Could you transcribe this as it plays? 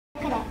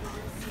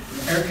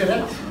Air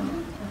cadet?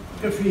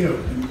 Good for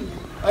you.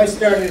 I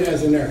started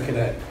as an air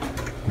cadet,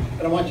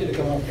 but I want you to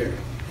come up here.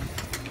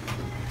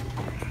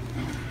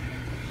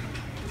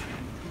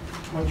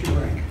 What's your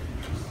rank?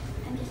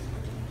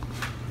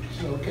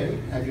 So, okay,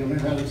 have you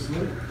learned how to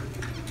salute?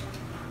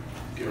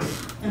 Good.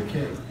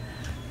 Okay.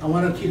 I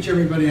want to teach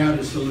everybody how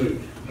to salute.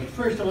 But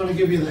first I want to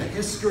give you the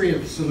history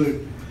of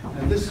salute.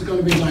 And this is going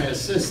to be my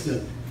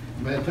assistant.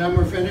 By the time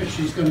we're finished,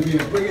 she's going to be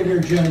a brigadier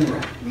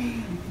general.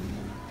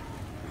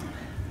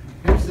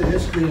 Here's the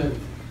history of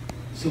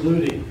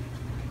saluting.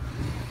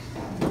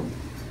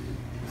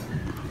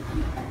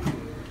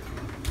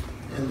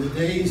 In the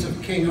days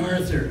of King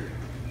Arthur,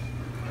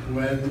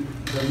 when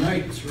the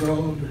knights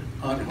rode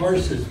on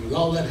horses with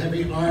all that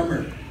heavy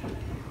armor,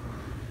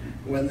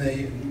 when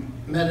they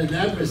met an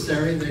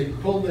adversary, they'd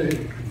pull the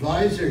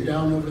visor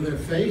down over their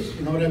face.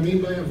 You know what I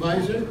mean by a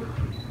visor?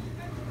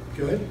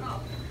 Good.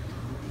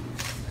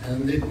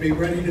 And they'd be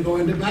ready to go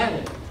into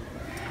battle.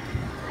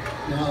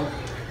 Now,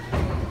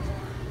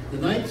 the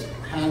knights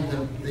had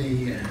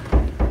the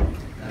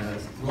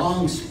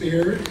long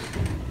spears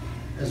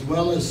as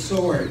well as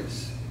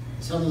swords.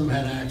 Some of them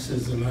had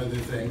axes and other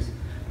things.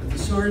 But the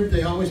sword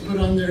they always put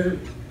on their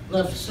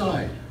left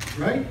side,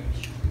 right?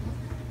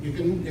 You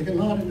can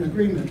nod in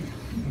agreement.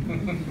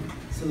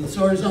 So the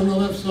sword's on the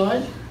left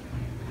side.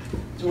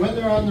 So when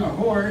they're on their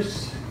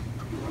horse,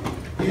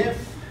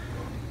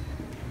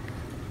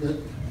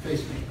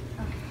 face me.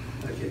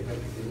 Okay,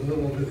 a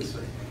little over this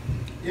way.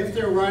 If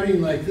they're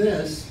riding like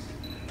this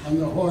on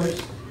the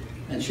horse,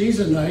 and she's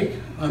a knight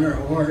on her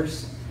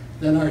horse,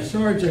 then our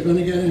swords are going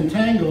to get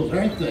entangled,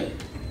 aren't they?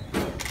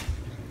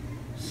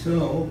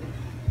 So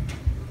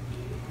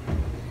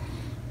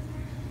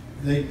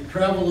they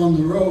travel on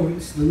the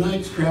roads, the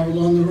knights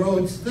travel on the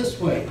roads this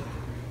way.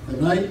 The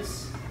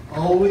knights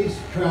always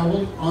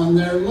traveled on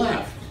their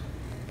left.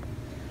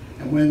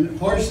 And when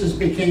horses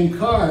became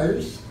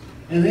cars,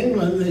 in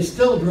England, they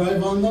still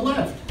drive on the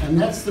left, and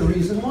that's the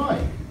reason why,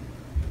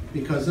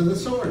 because of the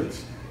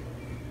swords.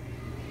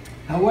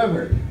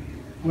 However,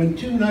 when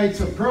two knights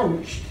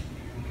approached,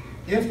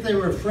 if they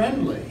were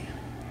friendly,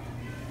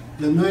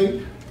 the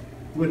knight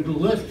would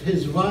lift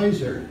his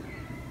visor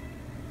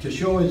to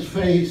show his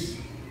face,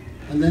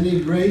 and then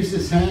he'd raise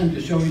his hand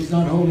to show he's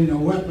not holding a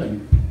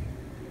weapon.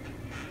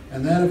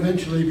 And that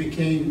eventually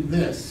became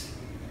this.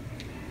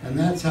 And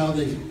that's how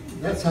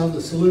the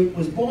salute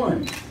was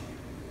born.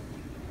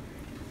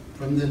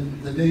 From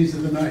the days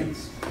of the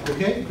knights.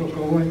 Okay, go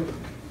away.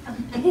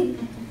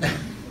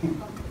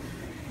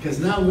 Because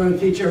now I'm going to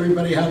teach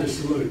everybody how to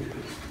salute,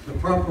 the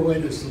proper way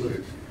to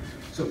salute.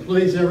 So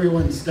please,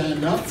 everyone,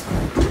 stand up.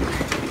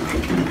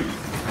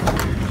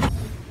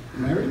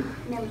 Mary?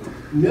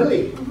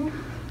 Millie.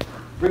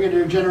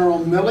 Brigadier General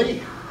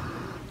Millie.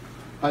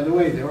 By the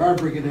way, there are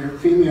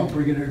female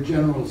brigadier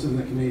generals in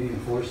the Canadian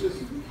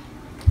Forces.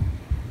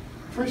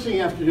 First thing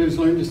you have to do is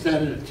learn to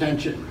stand at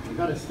attention. You've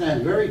got to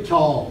stand very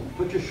tall.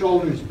 Put your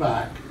shoulders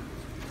back.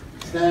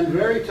 Stand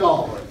very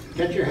tall.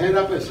 Get your head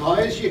up as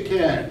high as you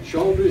can.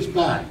 Shoulders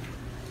back.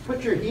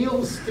 Put your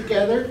heels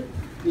together.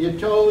 Your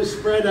toes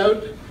spread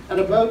out at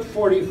about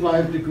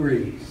 45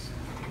 degrees.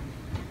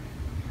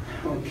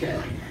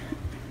 Okay.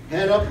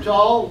 Head up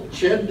tall.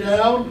 Chin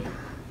down.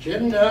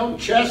 Chin down.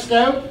 Chest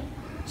out.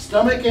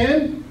 Stomach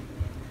in.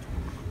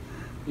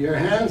 Your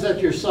hands at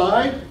your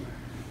side.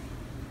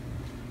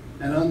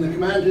 And on the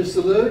command to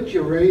salute,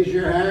 you raise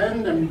your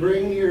hand and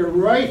bring your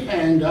right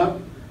hand up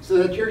so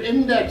that your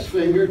index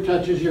finger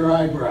touches your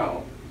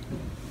eyebrow.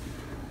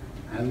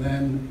 And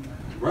then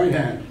right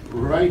hand,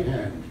 right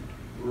hand,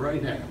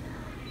 right hand,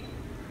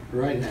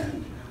 right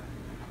hand.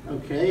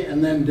 Okay,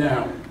 and then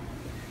down.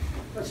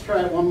 Let's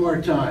try it one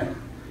more time.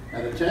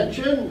 At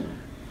attention,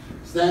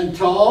 stand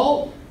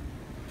tall,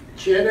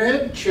 chin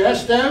in,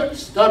 chest out,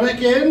 stomach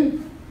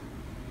in.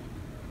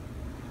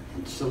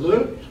 And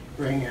salute,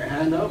 bring your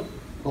hand up.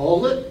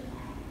 Hold it,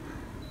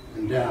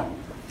 and down.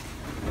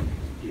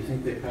 Do you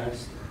think they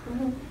passed?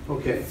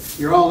 Okay,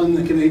 you're all in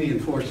the Canadian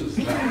Forces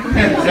now.